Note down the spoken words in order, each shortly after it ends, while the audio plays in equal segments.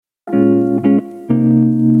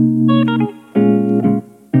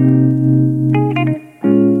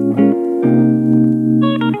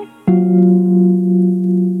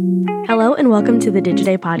to the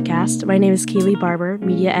Digiday podcast. My name is Keely Barber,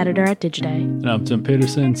 media editor at Digiday. And I'm Tim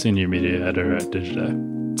Peterson, senior media editor at Digiday.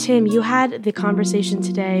 Tim, you had the conversation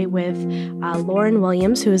today with Lauren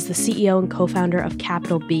Williams, who is the CEO and co-founder of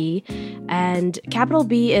Capital B. And Capital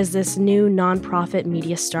B is this new nonprofit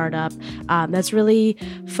media startup that's really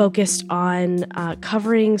focused on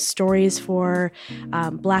covering stories for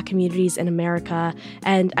Black communities in America.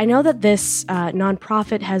 And I know that this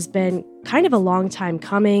nonprofit has been kind of a long time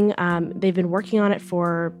coming. They've been working on it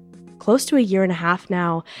for close to a year and a half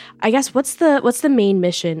now. I guess what's the main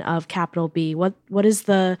mission of Capital B? What is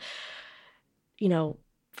the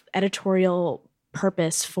editorial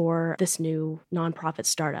purpose for this new nonprofit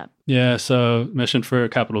startup? Yeah, so mission for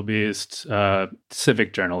Capital B is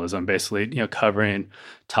civic journalism, basically, covering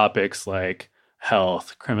topics like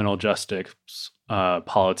health, criminal justice,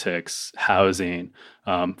 politics, housing,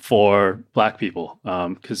 for Black people,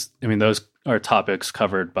 because those are topics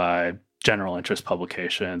covered by general interest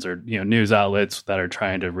publications or news outlets that are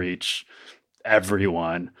trying to reach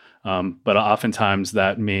everyone, but oftentimes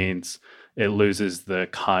that means it loses the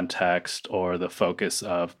context or the focus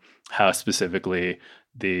of how specifically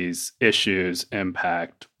these issues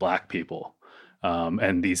impact Black people,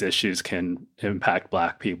 and these issues can impact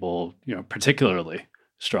Black people particularly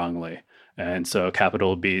strongly. And so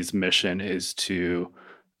Capital B's mission is to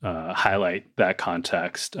highlight that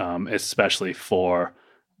context, especially for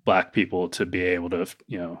Black people to be able to,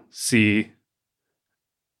 see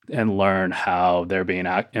and learn how they're being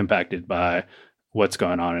impacted by what's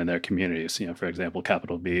going on in their communities. For example,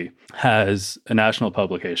 Capital B has a national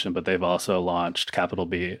publication, but they've also launched Capital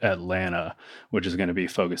B Atlanta, which is going to be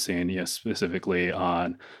focusing, specifically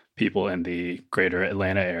on people in the greater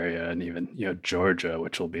Atlanta area and even, Georgia,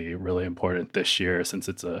 which will be really important this year since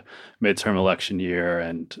it's a midterm election year.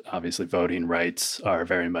 And obviously voting rights are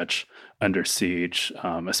very much under siege,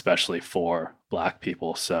 especially for Black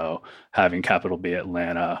people. So having Capital B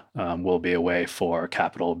Atlanta will be a way for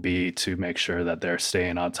Capital B to make sure that they're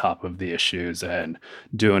staying on top of the issues and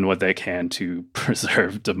doing what they can to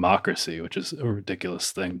preserve democracy, which is a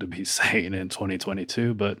ridiculous thing to be saying in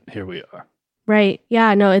 2022, but here we are. Right.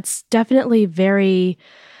 Yeah, no, it's definitely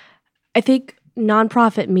I think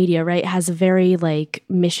nonprofit media, right, has a very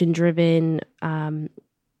mission-driven,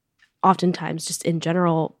 oftentimes just in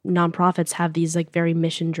general, nonprofits have these very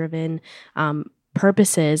mission-driven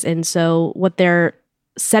purposes. And so what they're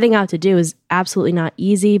setting out to do is absolutely not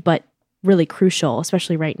easy, but really crucial,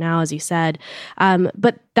 especially right now, as you said.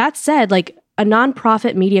 But that said, a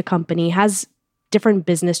nonprofit media company has different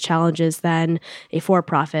business challenges than a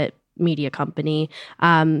for-profit media company.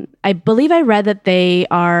 I believe I read that they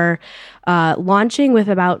are launching with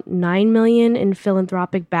about $9 million in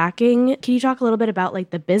philanthropic backing. Can you talk a little bit about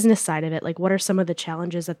the business side of it? What are some of the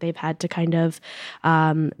challenges that they've had to kind of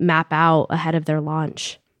map out ahead of their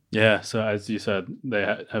launch? Yeah, so as you said, they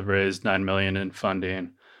have raised $9 million in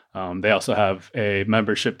funding. They also have a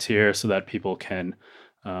membership tier so that people can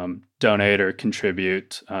donate or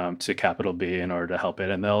contribute to Capital B in order to help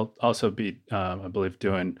it. And they'll also be, I believe,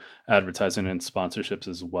 doing advertising and sponsorships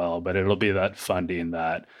as well. But it'll be that funding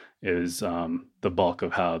that is the bulk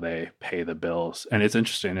of how they pay the bills. And it's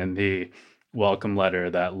interesting, in the welcome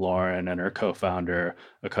letter that Lauren and her co-founder,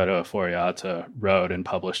 Akoto Ofori-Atta, wrote and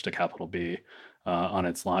published to Capital B on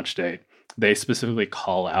its launch date, they specifically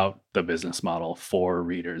call out the business model for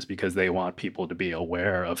readers because they want people to be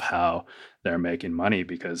aware of how they're making money,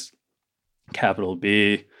 because Capital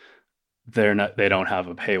B, they don't have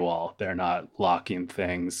a paywall. They're not locking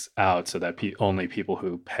things out so that only people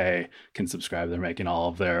who pay can subscribe. They're making all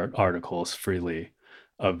of their articles freely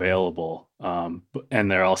available. And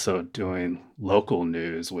they're also doing local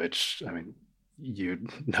news, which, you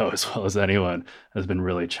know as well as anyone, has been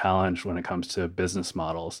really challenged when it comes to business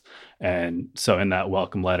models. And so in that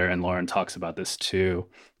welcome letter, and Lauren talks about this too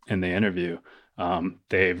in the interview,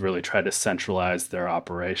 they've really tried to centralize their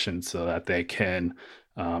operations so that they can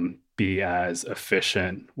be as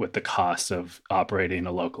efficient with the cost of operating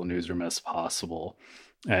a local newsroom as possible.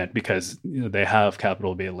 And because they have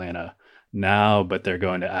Capital B Atlanta now, but they're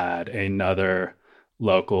going to add another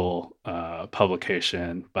local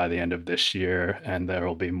publication by the end of this year, and there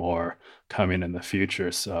will be more coming in the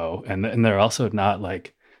future. So, and they're also not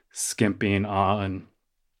skimping on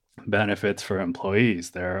benefits for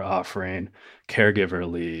employees. They're offering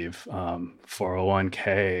caregiver leave,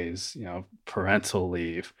 401ks, parental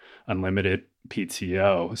leave, unlimited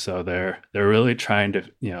PTO. So they're really trying to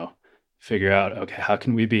figure out, okay, how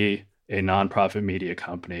can we be a nonprofit media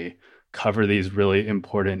company, cover these really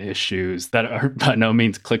important issues that are by no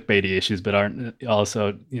means clickbaity issues, but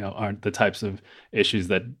aren't the types of issues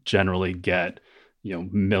that generally get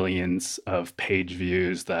millions of page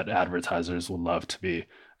views that advertisers would love to be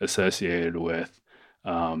associated with.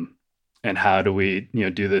 And how do we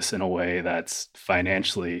do this in a way that's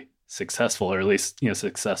financially successful, or at least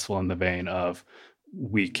successful in the vein of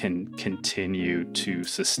we can continue to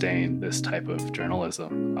sustain this type of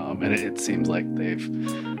journalism. And it seems like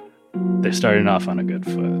they're starting off on a good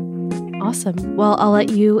foot. Awesome. Well, I'll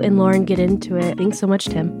let you and Lauren get into it. Thanks so much,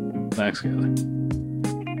 Tim. Thanks, Kaylee.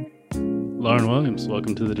 Lauren Williams,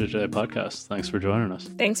 welcome to the Digiday Podcast. Thanks for joining us.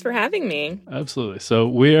 Thanks for having me. Absolutely. So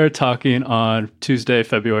we are talking on Tuesday,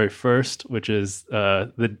 February 1st, which is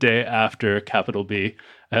the day after Capital B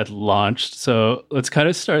had launched. So let's kind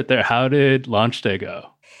of start there. How did launch day go?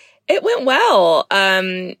 It went well.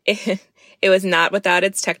 It was not without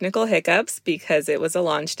its technical hiccups because it was a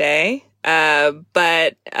launch day.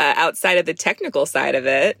 But outside of the technical side of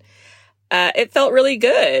it, it felt really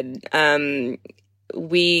good.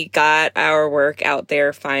 We got our work out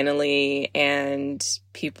there finally, and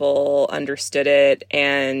people understood it.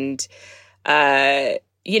 And,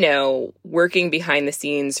 working behind the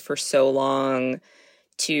scenes for so long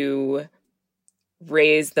to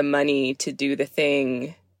raise the money to do the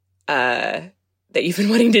thing that you've been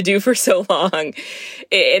wanting to do for so long,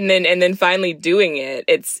 and then finally doing it,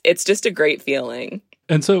 it's just a great feeling.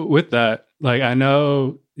 And so with that, I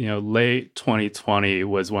know, late 2020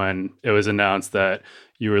 was when it was announced that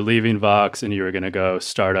you were leaving Vox and you were going to go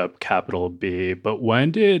start up Capital B. But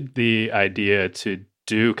when did the idea to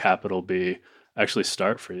do Capital B actually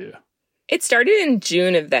start for you? It started in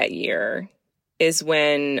June of that year, is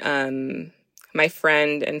when my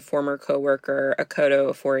friend and former coworker, Akoto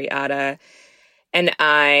Ofori-Atta, and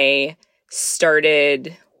I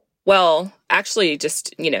started, actually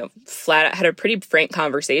just, flat out had a pretty frank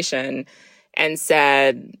conversation and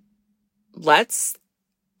said, let's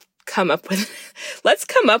come up with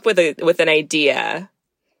an idea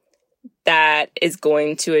that is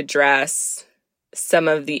going to address some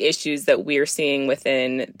of the issues that we're seeing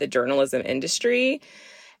within the journalism industry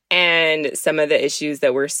and some of the issues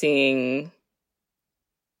that we're seeing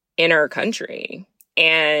in our country.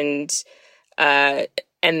 And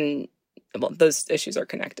those issues are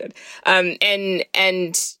connected.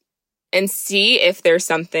 And see if there's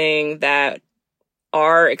something that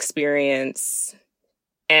our experience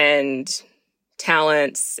and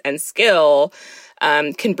talents and skill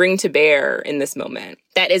can bring to bear in this moment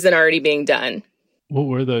that isn't already being done. What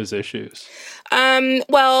were those issues?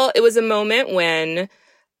 It was a moment when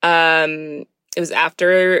it was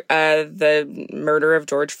after the murder of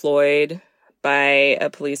George Floyd by a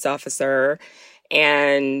police officer,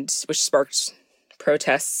 and which sparked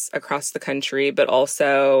protests across the country, but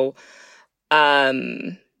also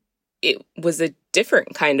it was a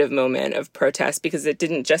different kind of moment of protest because it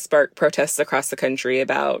didn't just spark protests across the country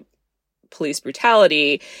about police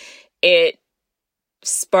brutality. It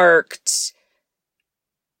sparked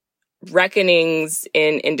reckonings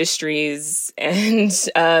in industries and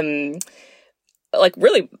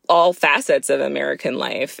really all facets of American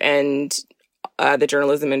life. And the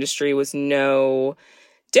journalism industry was no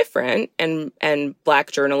different. And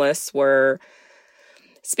Black journalists were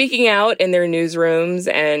speaking out in their newsrooms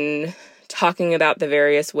and talking about the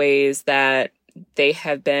various ways that they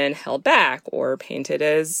have been held back or painted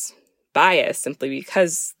as biased simply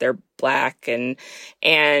because they're Black. And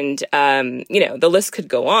the list could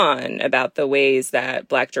go on about the ways that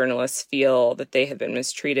Black journalists feel that they have been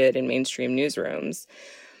mistreated in mainstream newsrooms.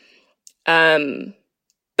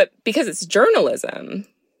 But because it's journalism,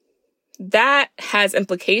 that has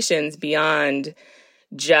implications beyond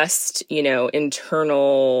just,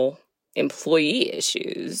 internal employee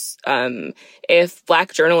issues. If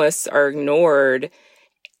Black journalists are ignored,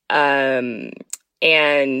 and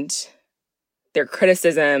their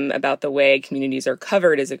criticism about the way communities are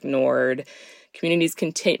covered is ignored,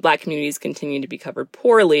 Black communities continue to be covered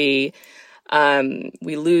poorly.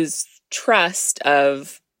 We lose trust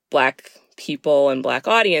of Black people and Black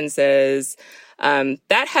audiences.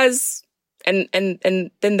 That has, and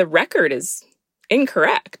then the record is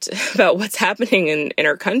incorrect about what's happening in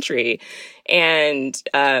our country. And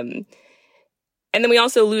then we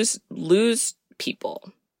also lose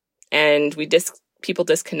people, and people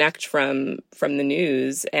disconnect from the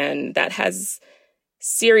news, and that has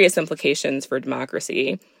serious implications for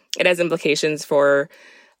democracy. It has implications for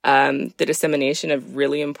the dissemination of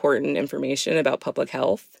really important information about public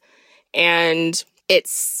health. And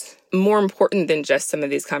it's more important than just some of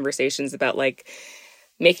these conversations about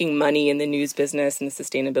making money in the news business and the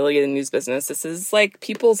sustainability of the news business. This is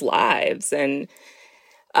people's lives and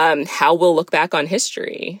how we'll look back on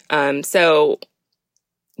history. So,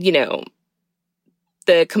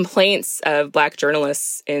 the complaints of Black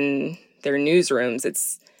journalists in their newsrooms,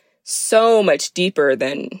 it's so much deeper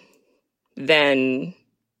than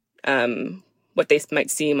what they might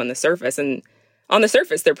seem on the surface. And on the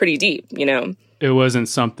surface, they're pretty deep, you know? It wasn't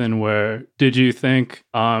something where, did you think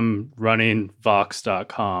I'm running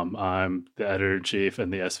Vox.com, I'm the editor-in-chief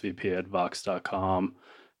and the SVP at Vox.com,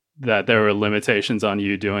 that there were limitations on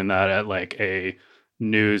you doing that at like a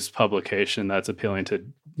news publication that's appealing to,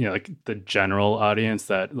 you know, like the general audience,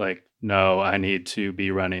 that like, no, I need to be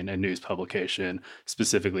running a news publication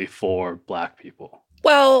specifically for Black people?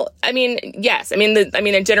 Well, I mean, yes. I mean,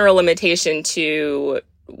 a general limitation to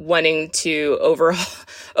wanting to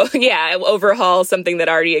overhaul something that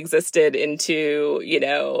already existed into, you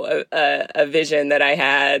know, a vision that I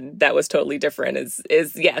had that was totally different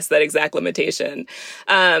is yes, that exact limitation.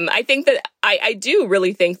 I think that I do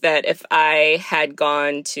really think that if I had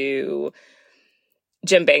gone to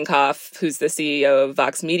Jim Bankoff, who's the CEO of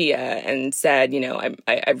Vox Media, and said, you know,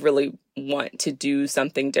 I really want to do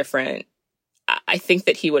something different, I think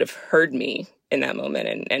that he would have heard me in that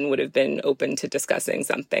moment and would have been open to discussing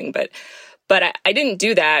something. But I didn't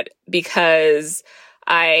do that because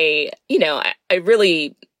I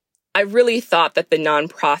really thought that the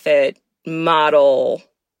nonprofit model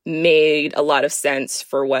made a lot of sense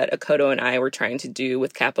for what Akoto and I were trying to do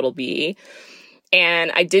with Capital B.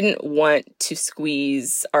 And I didn't want to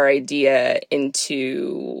squeeze our idea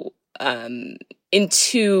into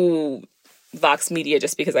Vox Media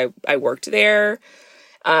just because I worked there.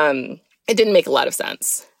 It didn't make a lot of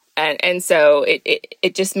sense. And so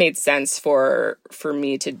it just made sense for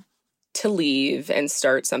me to leave and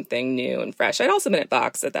start something new and fresh. I'd also been at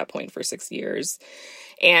Vox at that point for 6 years.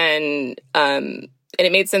 And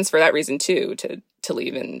it made sense for that reason too, to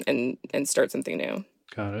leave and start something new.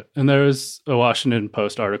 Got it. And there's a Washington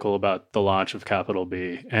Post article about the launch of Capital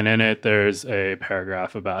B. And in it, there's a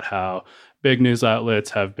paragraph about how big news outlets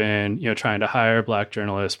have been, you know, trying to hire Black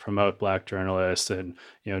journalists, promote Black journalists, and,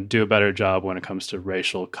 you know, do a better job when it comes to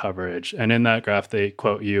racial coverage. And in that graph, they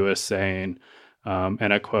quote you as saying,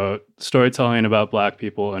 and I quote, "Storytelling about Black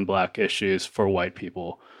people and Black issues for white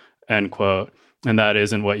people," end quote. And that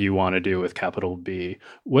isn't what you want to do with Capital B.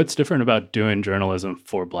 What's different about doing journalism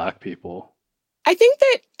for Black people? I think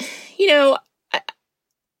that, you know,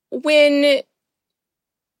 when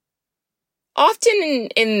often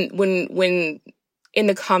when in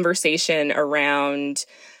the conversation around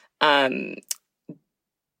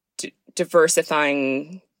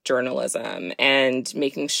diversifying journalism and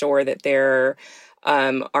making sure that there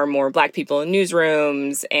are more Black people in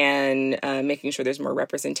newsrooms and making sure there's more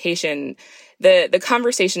representation, the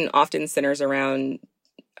conversation often centers around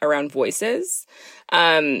voices.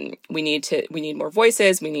 We need more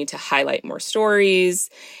voices. We need to highlight more stories.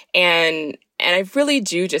 And I really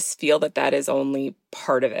do just feel that is only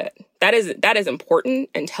part of it. That is important,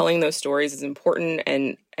 and telling those stories is important,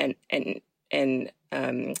 and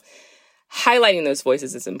highlighting those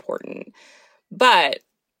voices is important. But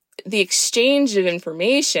the exchange of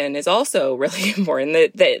information is also really important.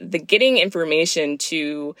 The getting information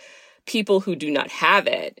to people who do not have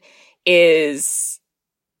it is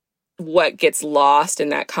what gets lost in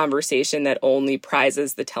that conversation that only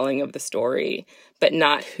prizes the telling of the story, but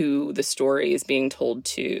not who the story is being told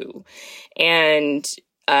to. And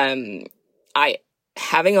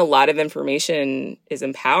having a lot of information is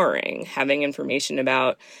empowering. Having information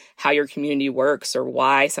about how your community works, or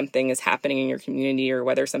why something is happening in your community, or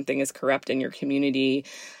whether something is corrupt in your community,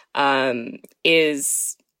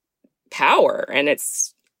 is power, and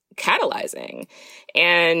it's catalyzing.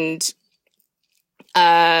 And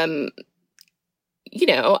you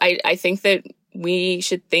know, I think that we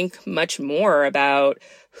should think much more about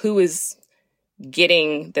who is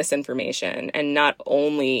getting this information, and not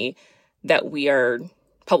only that we are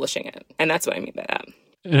publishing it. And that's what I mean by that.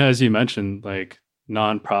 And as you mentioned, like,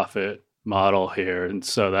 nonprofit model here. And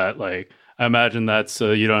so that, like, I imagine that's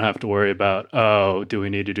so you don't have to worry about, oh, do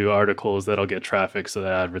we need to do articles that'll get traffic so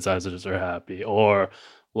that advertisers are happy, or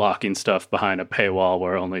locking stuff behind a paywall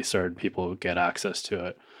where only certain people get access to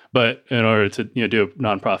it. But in order to, you know, do a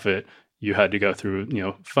nonprofit, you had to go through, you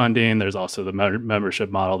know, funding. There's also the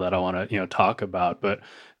membership model that I want to, you know, talk about. But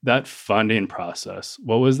that funding process,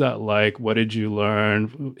 what was that like? What did you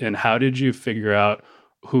learn? And how did you figure out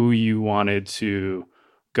who you wanted to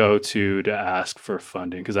go to ask for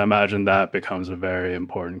funding? Because I imagine that becomes a very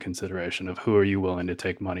important consideration of who are you willing to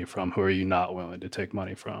take money from? Who are you not willing to take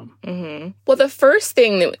money from? Mm-hmm. Well, the first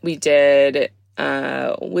thing that we did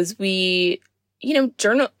was we, you know,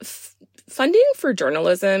 funding for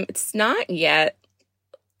journalism, it's not yet,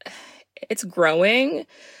 it's growing,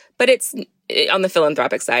 but it's on the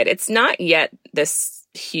philanthropic side, it's not yet this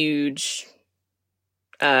huge,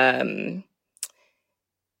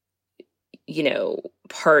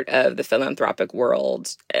 part of the philanthropic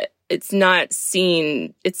world. It's not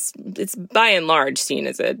seen, it's by and large seen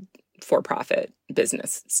as a for-profit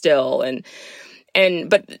business still.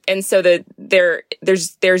 So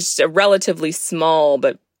there's a relatively small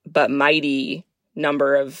but mighty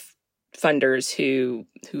number of funders who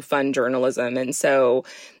fund journalism. And so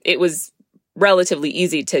it was relatively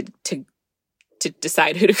easy to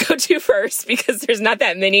decide who to go to first, because there's not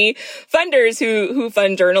that many funders who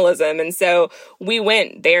fund journalism. And so we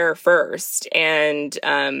went there first, and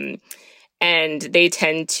they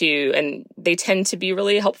tend to be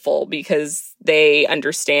really helpful because they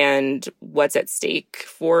understand what's at stake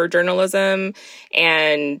for journalism.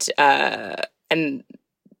 And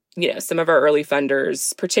some of our early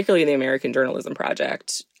funders, particularly the American Journalism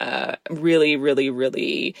Project, really, really,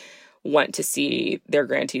 really want to see their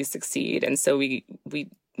grantees succeed. And so we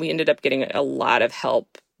ended up getting a lot of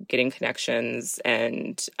help getting connections,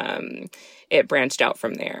 and it branched out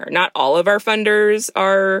from there. Not all of our funders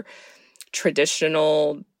are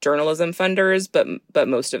traditional journalism funders, but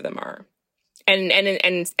most of them are. And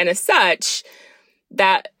as such,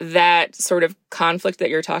 that sort of conflict that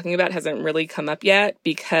you're talking about hasn't really come up yet,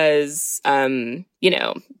 because they're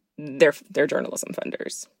journalism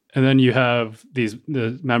funders. And then you have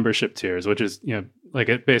the membership tiers, which is,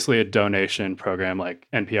 basically a donation program. Like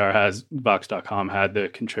NPR has, Vox.com had the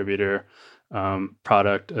contributor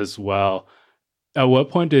product as well. At what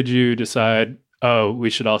point did you decide, we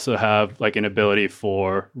should also have like an ability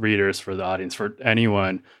for readers, for the audience, for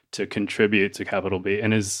anyone to contribute to Capital B?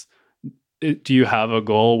 And do you have a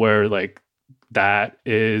goal where like that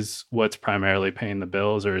is what's primarily paying the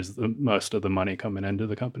bills, or is most of the money coming into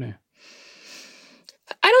the company?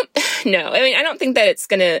 I don't know. I mean, I don't think that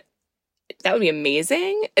that would be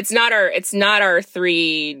amazing. It's not our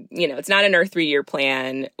 3-year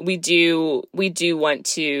plan. We do want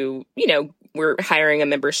to, we're hiring a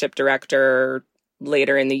membership director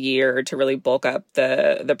later in the year to really bulk up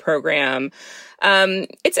the program.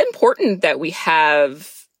 It's important that we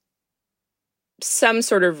have some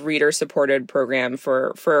sort of reader-supported program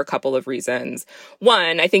for a couple of reasons.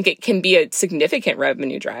 One, I think it can be a significant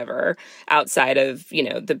revenue driver outside of,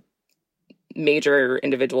 the major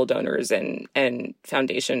individual donors and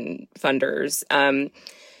foundation funders.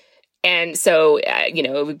 And so,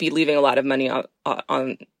 it would be leaving a lot of money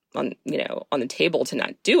on the table to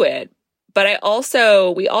not do it. But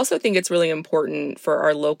we also think it's really important for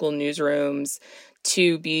our local newsrooms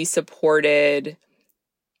to be supported,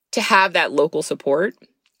 to have that local support.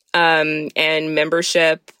 And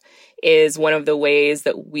membership is one of the ways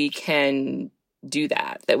that we can do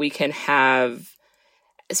that we can have,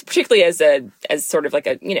 particularly as sort of like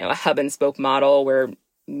a hub and spoke model where,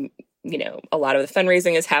 a lot of the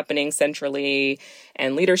fundraising is happening centrally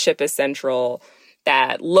and leadership is central,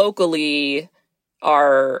 that locally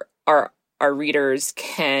our readers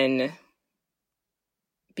can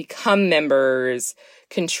become members,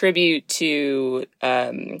 contribute to,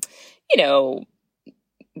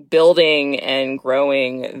 building and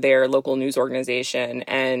growing their local news organization,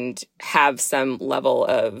 and have some level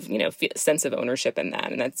of, sense of ownership in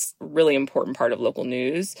that. And that's a really important part of local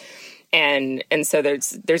news. And so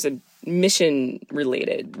there's a mission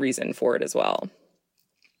related reason for it as well.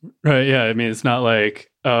 Right. Yeah. I mean, it's not like,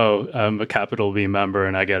 I'm a Capital B member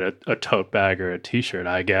and I get a tote bag or a t-shirt.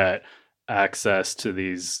 I get access to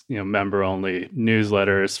these, member only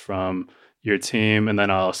newsletters from your team. And then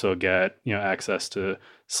I also get, access to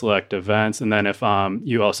select events. And then if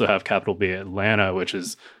you also have Capital B Atlanta, which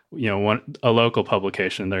is, a local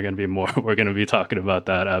publication, they're going to be more, we're going to be talking about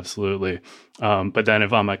that. Absolutely. But then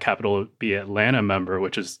if I'm a Capital B Atlanta member,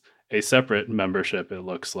 which is a separate membership, it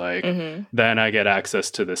looks like, then I get access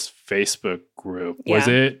to this Facebook group. Yeah. Was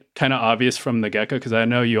it kind of obvious from the get-go? Because I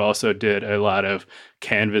know you also did a lot of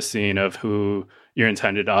canvassing of who your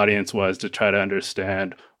intended audience was to try to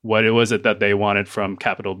understand what it was that they wanted from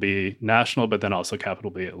Capital B National, but then also Capital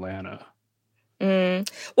B Atlanta.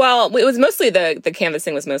 Well, it was mostly the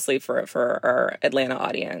canvassing was mostly for our Atlanta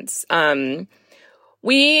audience. It's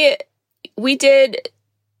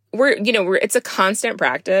a constant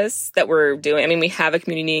practice that we're doing. I mean, we have a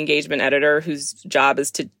community engagement editor whose job is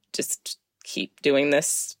to just keep doing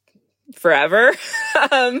this forever.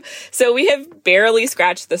 So we have barely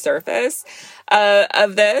scratched the surface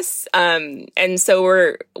of this. And so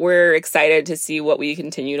we're excited to see what we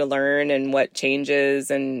continue to learn and what changes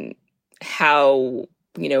and how,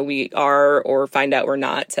 we are or find out we're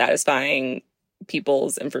not satisfying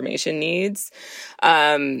people's information needs.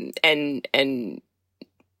 And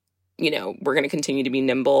we're going to continue to be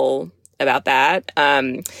nimble about that.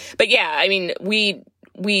 But yeah, I mean,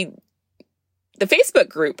 the Facebook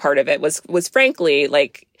group part of it was frankly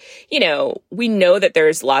like, we know that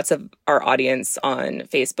there's lots of our audience on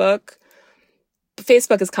Facebook.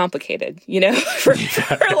 Facebook is complicated, for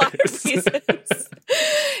a lot of reasons.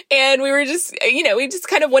 And we were just, we just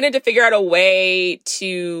kind of wanted to figure out a way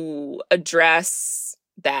to address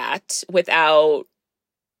that without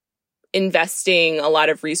investing a lot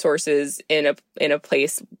of resources in a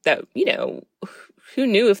place that, who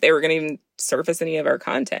knew if they were going to even surface any of our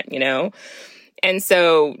content, And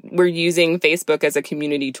so we're using Facebook as a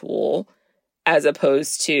community tool as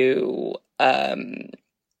opposed to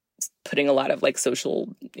putting a lot of like social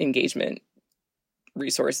engagement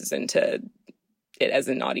resources into it as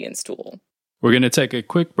an audience tool. We're going to take a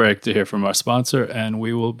quick break to hear from our sponsor, and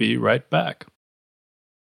we will be right back.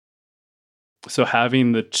 So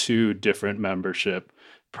having the two different membership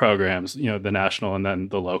programs, the national and then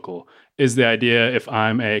the local, is the idea if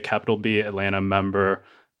I'm a Capital B Atlanta member,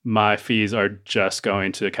 my fees are just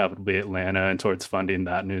going to Capital B Atlanta and towards funding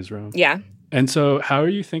that newsroom? Yeah. And so how are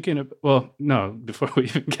you thinking of, before we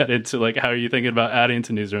even get into like, how are you thinking about adding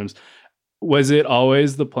to newsrooms? Was it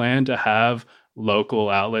always the plan to have local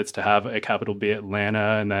outlets, to have a Capital B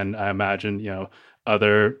Atlanta, and then I imagine,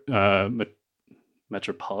 other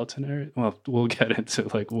metropolitan area? Well, we'll get into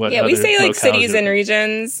like what. Yeah, we say like cities and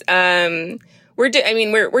regions. We're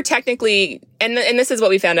technically, and this is what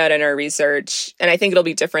we found out in our research, and I think it'll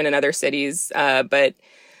be different in other cities. But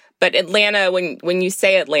Atlanta, when you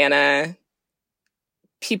say Atlanta,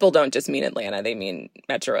 people don't just mean Atlanta; they mean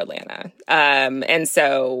Metro Atlanta. And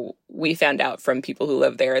so we found out from people who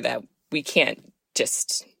live there that we can't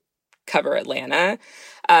just cover Atlanta,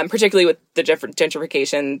 particularly with the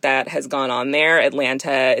gentrification that has gone on there.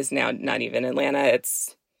 Atlanta is now not even Atlanta;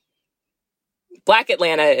 it's Black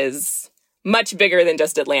Atlanta is much bigger than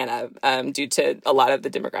just Atlanta, due to a lot of the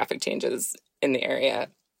demographic changes in the area.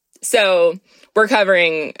 So we're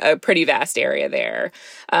covering a pretty vast area there.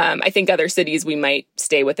 I think other cities, we might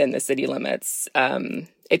stay within the city limits. I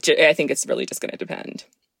think it's really just going to depend.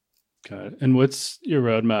 Got it. And what's your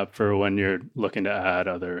roadmap for when you're looking to add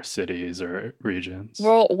other cities or regions?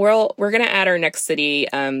 We're going to add our next city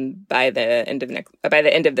by the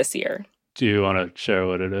end of this year. Do you want to share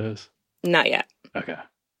what it is? Not yet. Okay.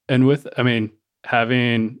 And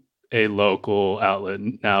having a local outlet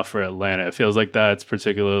now for Atlanta, it feels like that's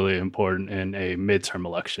particularly important in a midterm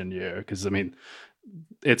election year, because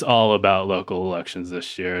it's all about local elections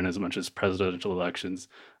this year, and as much as presidential elections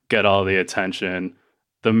get all the attention,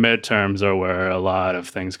 the midterms are where a lot of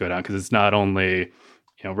things go down, because it's not only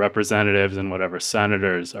representatives and whatever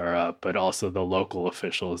senators are up, but also the local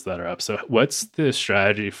officials that are up. So what's the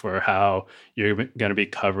strategy for how you're going to be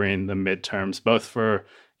covering the midterms, both for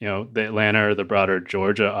the Atlanta or the broader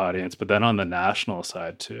Georgia audience, but then on the national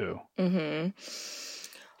side too? Mm-hmm.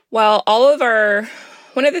 Well,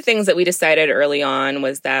 one of the things that we decided early on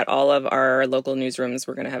was that all of our local newsrooms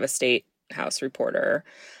were going to have a state house reporter.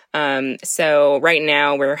 So right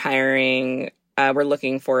now we're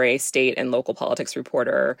looking for a state and local politics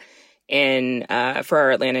reporter for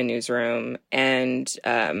our Atlanta newsroom. And,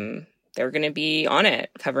 they're going to be on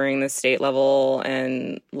it, covering the state level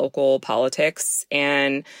and local politics.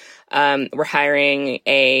 And we're hiring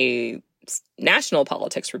a national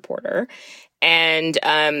politics reporter. And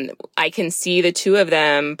I can see the two of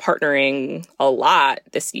them partnering a lot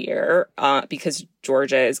this year because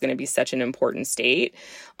Georgia is going to be such an important state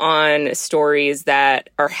on stories that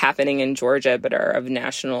are happening in Georgia but are of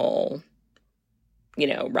national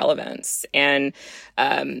relevance. And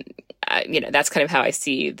that's kind of how I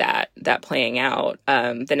see that playing out.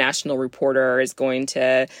 The national reporter is going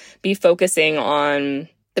to be focusing on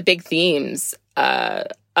the big themes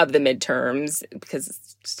of the midterms, because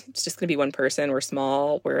it's just going to be one person. We're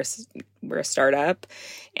small. We're a startup,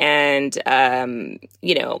 and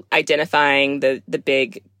identifying the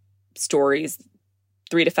big stories,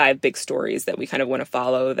 3 to 5 big stories that we kind of want to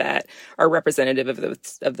follow that are representative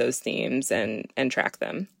of those themes and track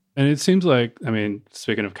them. And it seems like,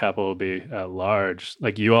 speaking of Capital B at large,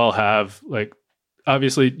 like you all have, like,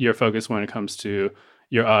 obviously your focus when it comes to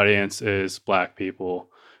your audience is Black people,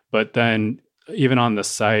 but then even on the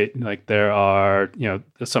site, like there are,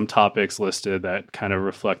 some topics listed that kind of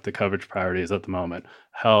reflect the coverage priorities at the moment: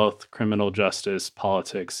 health, criminal justice,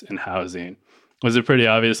 politics, and housing. Was it pretty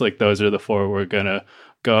obvious, like those are the 4 we're going to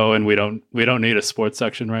go, and we don't need a sports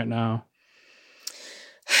section right now?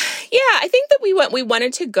 Yeah, I think that we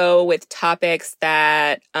wanted to go with topics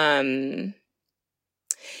that,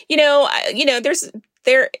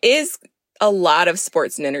 there is a lot of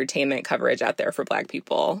sports and entertainment coverage out there for Black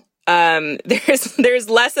people. there's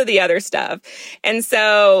less of the other stuff. And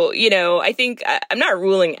so, I think I'm not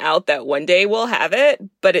ruling out that one day we'll have it,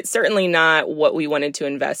 but it's certainly not what we wanted to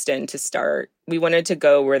invest in to start. We wanted to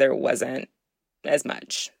go where there wasn't as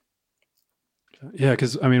much. Yeah,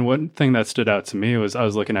 because one thing that stood out to me was I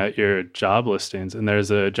was looking at your job listings, and there's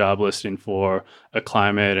a job listing for a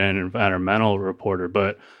climate and environmental reporter.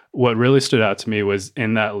 But what really stood out to me was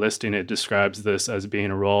in that listing, it describes this as being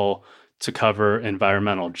a role to cover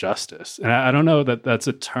environmental justice. And I don't know that that's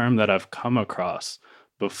a term that I've come across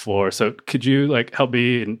before. So could you help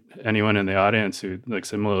me and anyone in the audience who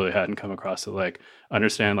similarly hadn't come across it,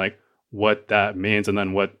 understand what that means, and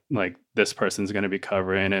then what this person's going to be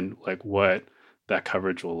covering, and what that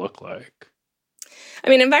coverage will look like?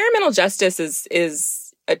 Environmental justice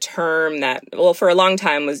is a term that, well, for a long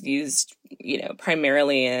time was used,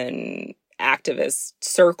 primarily in activist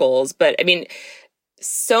circles. But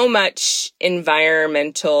so much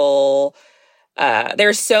environmental,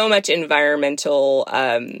 there's so much environmental,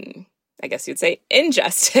 I guess you'd say,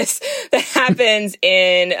 injustice that happens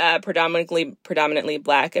in predominantly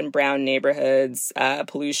Black and brown neighborhoods,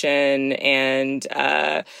 pollution and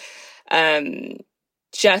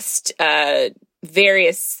just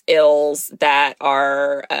various ills that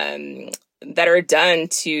are done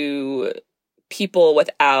to people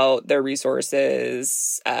without the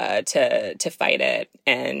resources to fight it.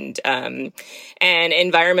 And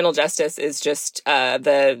environmental justice is just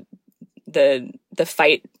the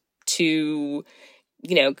fight to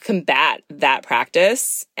combat that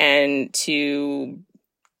practice and to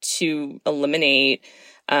eliminate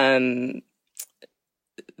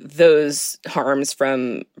those harms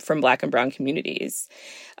from Black and brown communities.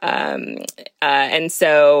 And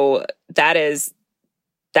so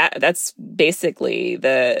that's basically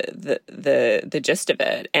the gist of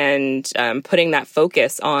it. And putting that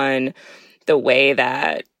focus on the way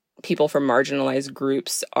that people from marginalized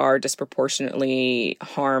groups are disproportionately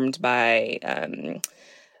harmed by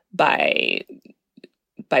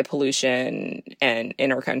pollution and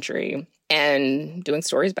in our country, and doing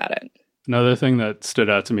stories about it. Another thing that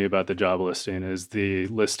stood out to me about the job listing is the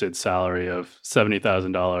listed salary of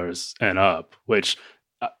 $70,000 and up, which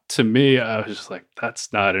to me, I was just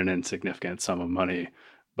that's not an insignificant sum of money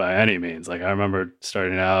by any means. I remember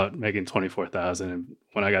starting out making $24,000, and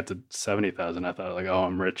when I got to $70,000, I thought oh,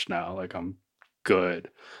 I'm rich now. I'm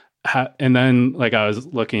good. And then I was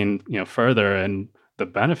looking, further, and the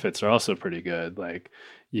benefits are also pretty good.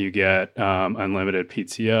 You get unlimited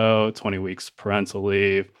PTO, 20 weeks parental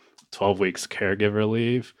leave, 12 weeks caregiver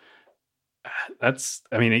leave. That's,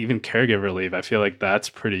 even caregiver leave, I feel that's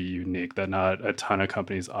pretty unique, that not a ton of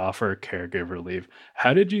companies offer caregiver leave.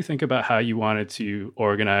 How did you think about how you wanted to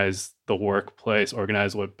organize the workplace,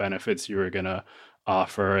 organize what benefits you were going to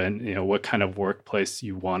offer, and, what kind of workplace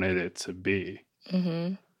you wanted it to be?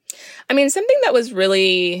 Mm-hmm. Something that was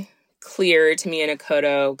really clear to me in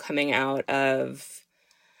Akoto coming out of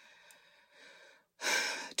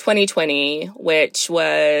 2020, which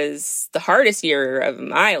was the hardest year of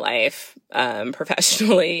my life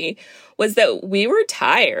professionally, was that we were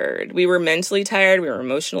tired. We were mentally tired. We were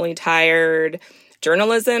emotionally tired.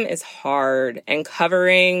 Journalism is hard, and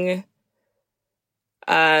covering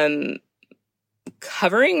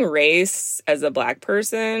race as a Black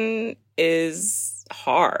person is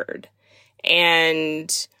hard.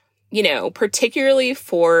 And, particularly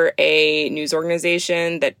for a news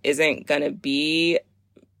organization that isn't going to be,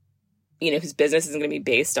 whose business isn't going to be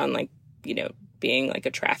based on being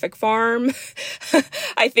a traffic farm.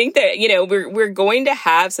 I think that, we're going to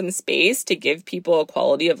have some space to give people a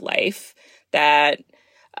quality of life that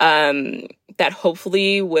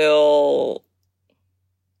hopefully will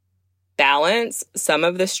balance some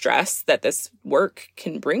of the stress that this work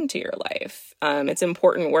can bring to your life. It's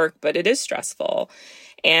important work, but it is stressful.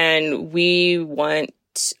 And we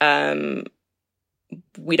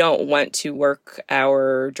don't want to work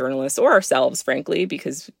our journalists or ourselves, frankly,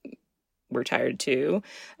 because we're tired too,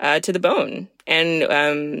 to the bone.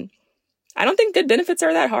 And I don't think good benefits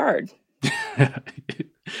are that hard. And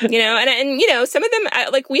some of them,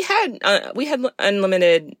 we had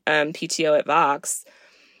unlimited PTO at Vox,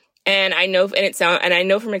 and I know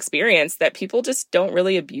from experience that people just don't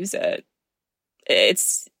really abuse it.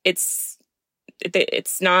 It's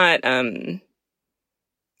not a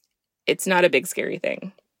big scary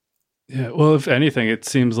thing. Yeah. Well, if anything, it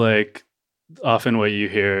seems like often what you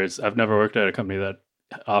hear is, I've never worked at a company that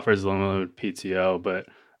offers limited PTO, but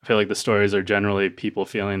I feel like the stories are generally people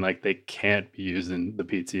feeling like they can't be using the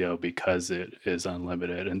PTO because it is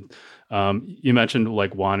unlimited. And you mentioned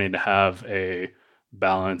wanting to have a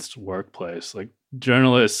balanced workplace.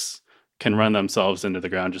 Journalists can run themselves into the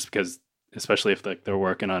ground just because, especially if like they're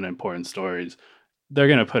working on important stories, they're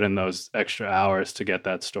going to put in those extra hours to get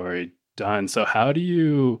that story done. So how do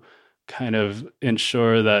you kind of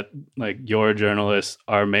ensure that like your journalists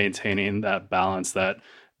are maintaining that balance, that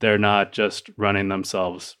they're not just running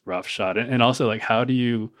themselves roughshod? And also, like, how do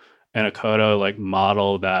you and Akoto like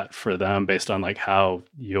model that for them based on like how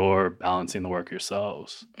you're balancing the work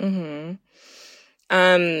yourselves? Mm-hmm.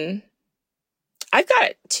 I've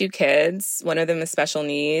got 2 kids. One of them is special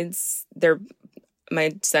needs.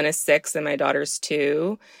 My son is 6 and my daughter's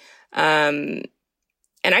 2. And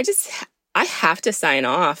I have to sign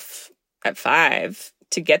off at 5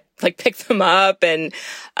 to get like pick them up. And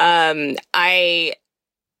I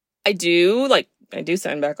do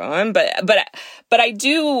sign back on, but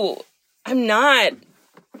I'm not,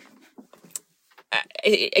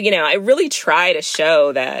 I really try to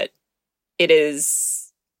show that it is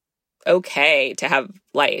okay to have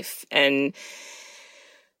life. And,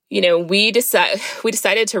 we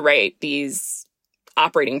decided to write these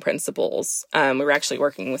operating principles. We were actually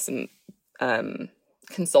working with some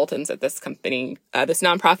consultants at this company, this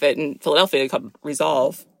nonprofit in Philadelphia called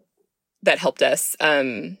Resolve, that helped us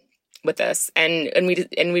with this. And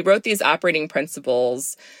we wrote these operating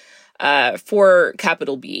principles for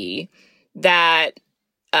Capital B that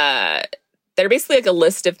are basically like a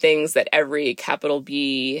list of things that every Capital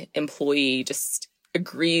B employee just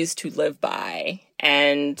agrees to live by.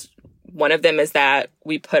 And one of them is that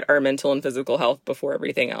we put our mental and physical health before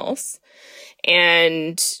everything else.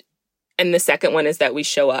 And the second one is that we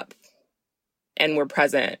show up and we're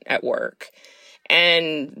present at work.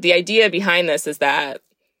 And the idea behind this is that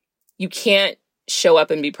you can't show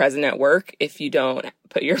up and be present at work if you don't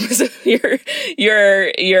put your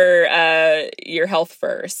health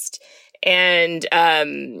first. And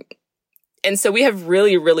so we have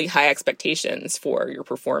really, really high expectations for your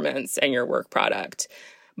performance and your work product.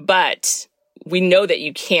 But we know that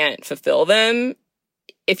you can't fulfill them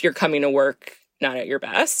if you're coming to work not at your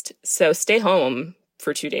best. So stay home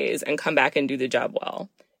for 2 days and come back and do the job well.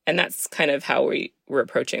 And that's kind of how we're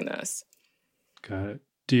approaching this. Got it.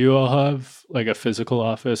 Do you all have like a physical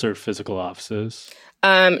office or physical offices?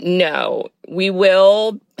 No, we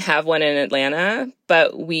will have one in Atlanta,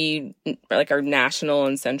 but our national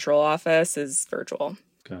and central office is virtual.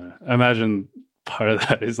 Got it. I imagine part of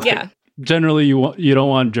that is like, generally you don't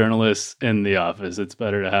want journalists in the office. It's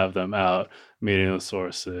better to have them out meeting with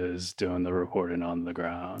sources, doing the reporting on the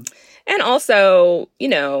ground. And also,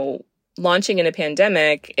 launching in a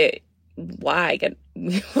pandemic, we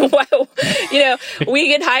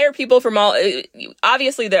can hire people from all,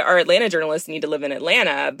 obviously our Atlanta journalists need to live in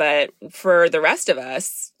Atlanta, but for the rest of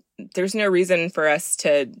us, there's no reason for us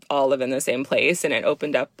to all live in the same place. And it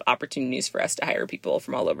opened up opportunities for us to hire people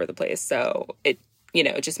from all over the place. So it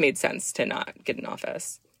just made sense to not get an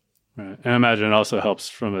office. Right. And I imagine it also helps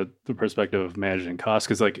from the perspective of managing costs,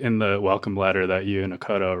 because like in the welcome letter that you and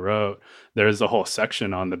Akoto wrote, there's a whole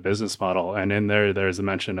section on the business model. And in there's a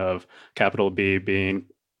mention of Capital B being,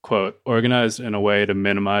 quote, organized in a way to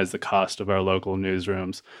minimize the cost of our local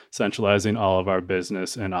newsrooms, centralizing all of our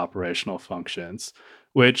business and operational functions,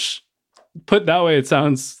 which put that way, it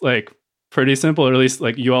sounds like pretty simple, or at least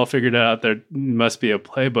like you all figured out there must be a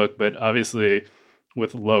playbook. But obviously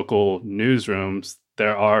with local newsrooms,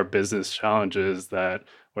 there are business challenges where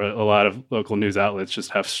a lot of local news outlets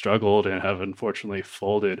just have struggled and have unfortunately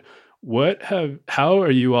folded. How are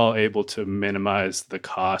you all able to minimize the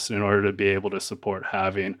cost in order to be able to support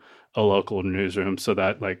having a local newsroom so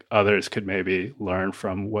that like others could maybe learn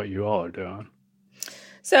from what you all are doing?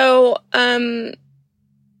 So when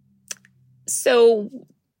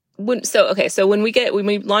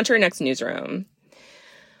we launch our next newsroom,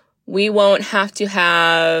 we won't have to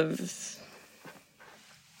have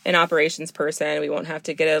an operations person. We won't have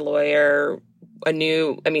to get a lawyer,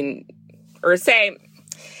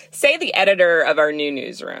 say the editor of our new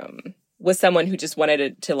newsroom was someone who just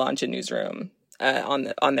wanted to launch a newsroom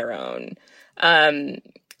on their own.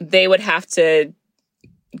 They would have to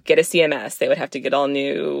get a CMS. They would have to get all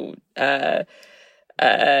new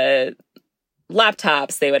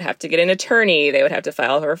laptops. They would have to get an attorney. They would have to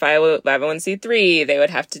file for 501c3. They would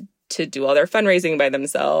have to do all their fundraising by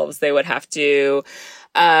themselves. They would have to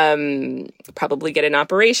probably get an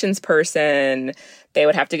operations person. They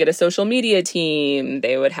would have to get a social media team.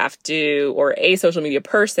 They would have to, or a social media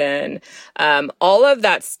person. All of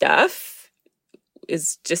that stuff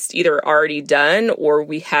is just either already done or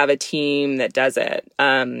we have a team that does it.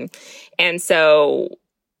 And so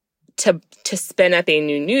to spin up a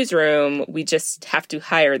new newsroom, we just have to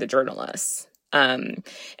hire the journalists. And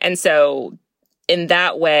so in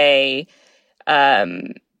that way,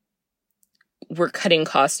 we're cutting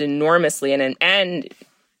costs enormously and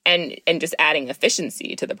just adding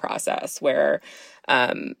efficiency to the process where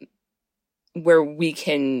we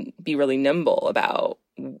can be really nimble about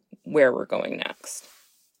where we're going next.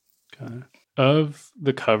 Okay. Of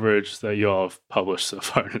the coverage that you all have published so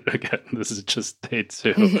far, again, this is just day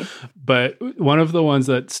 2, but one of the ones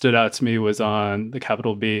that stood out to me was on the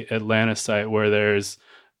Capital B Atlanta site, where there's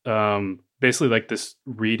basically like this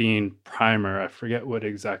reading primer. I forget what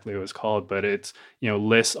exactly it was called, but it's,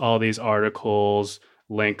 lists all these articles,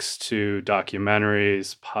 links to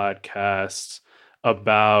documentaries, podcasts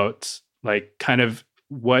about like kind of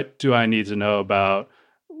what do I need to know about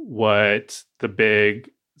what the big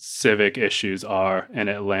civic issues are in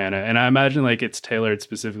Atlanta. And I imagine like it's tailored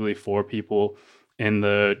specifically for people in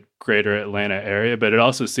the greater Atlanta area, but it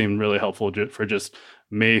also seemed really helpful for just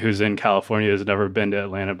me, who's in California, has never been to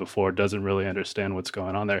Atlanta before, doesn't really understand what's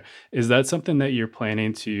going on there. Is that something that you're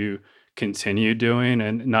planning to continue doing,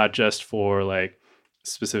 and not just for like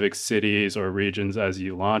specific cities or regions as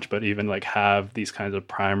you launch, but even like have these kinds of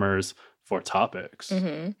primers for topics?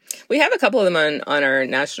 Mm-hmm. We have a couple of them on our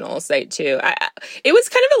national site too. It was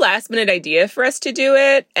kind of a last minute idea for us to do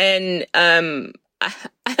it, and I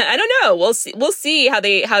don't know. We'll see how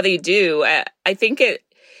they do. I think it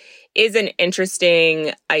is an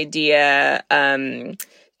interesting idea,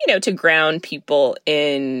 to ground people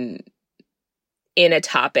in a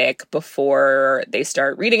topic before they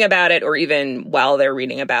start reading about it, or even while they're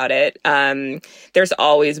reading about it. There's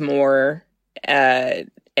always more, and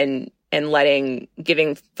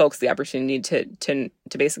giving folks the opportunity to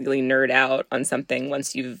basically nerd out on something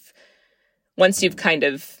once you've kind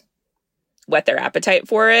of whet their appetite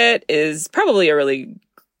for it is probably a really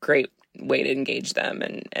great way to engage them.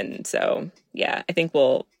 And so, yeah, I think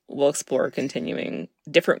we'll explore continuing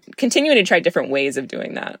to try different ways of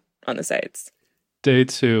doing that on the sites. Day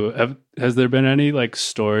 2, has there been any like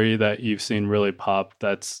story that you've seen really pop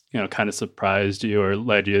that's, kind of surprised you or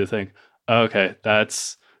led you to think, oh, okay,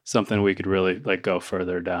 that's something we could really like go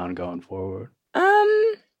further down going forward?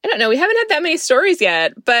 I don't know. We haven't had that many stories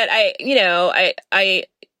yet, but I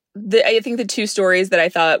think the 2 stories that I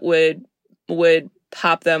thought would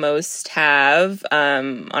pop the most have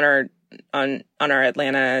on our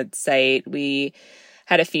Atlanta site. We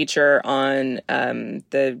had a feature on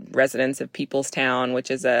the residents of Peoplestown, which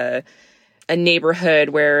is a neighborhood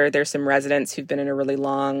where there's some residents who've been in a really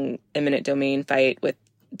long eminent domain fight with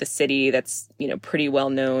the city that's, pretty well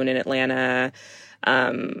known in Atlanta,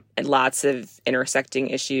 and lots of intersecting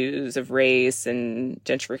issues of race and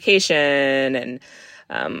gentrification and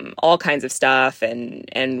all kinds of stuff.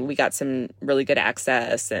 And we got some really good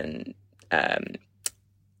access, and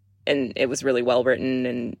it was really well written,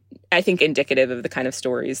 and I think indicative of the kind of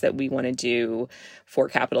stories that we want to do for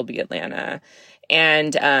Capital B Atlanta.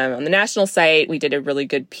 And on the national site, we did a really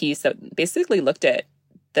good piece that basically looked at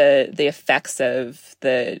the effects of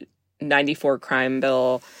the 94 crime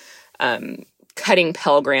bill cutting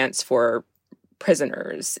Pell Grants for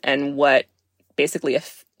prisoners, and what basically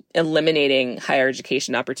eliminating higher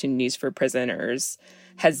education opportunities for prisoners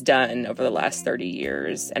has done over the last 30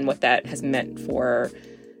 years, and what that has meant for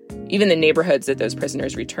even the neighborhoods that those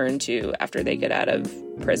prisoners return to after they get out of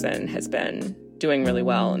prison has been doing really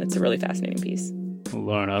well. And it's a really fascinating piece. Well,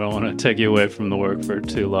 Lauren, I don't want to take you away from the work for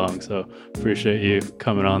too long, so appreciate you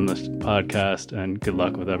coming on this podcast, and good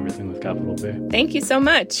luck with everything with Capital B. Thank you so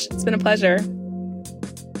much. It's been a pleasure.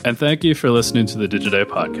 And thank you for listening to the Digiday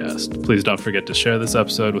podcast. Please don't forget to share this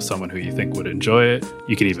episode with someone who you think would enjoy it.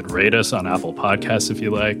 You can even rate us on Apple Podcasts if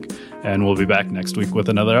you like, and we'll be back next week with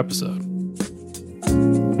another episode.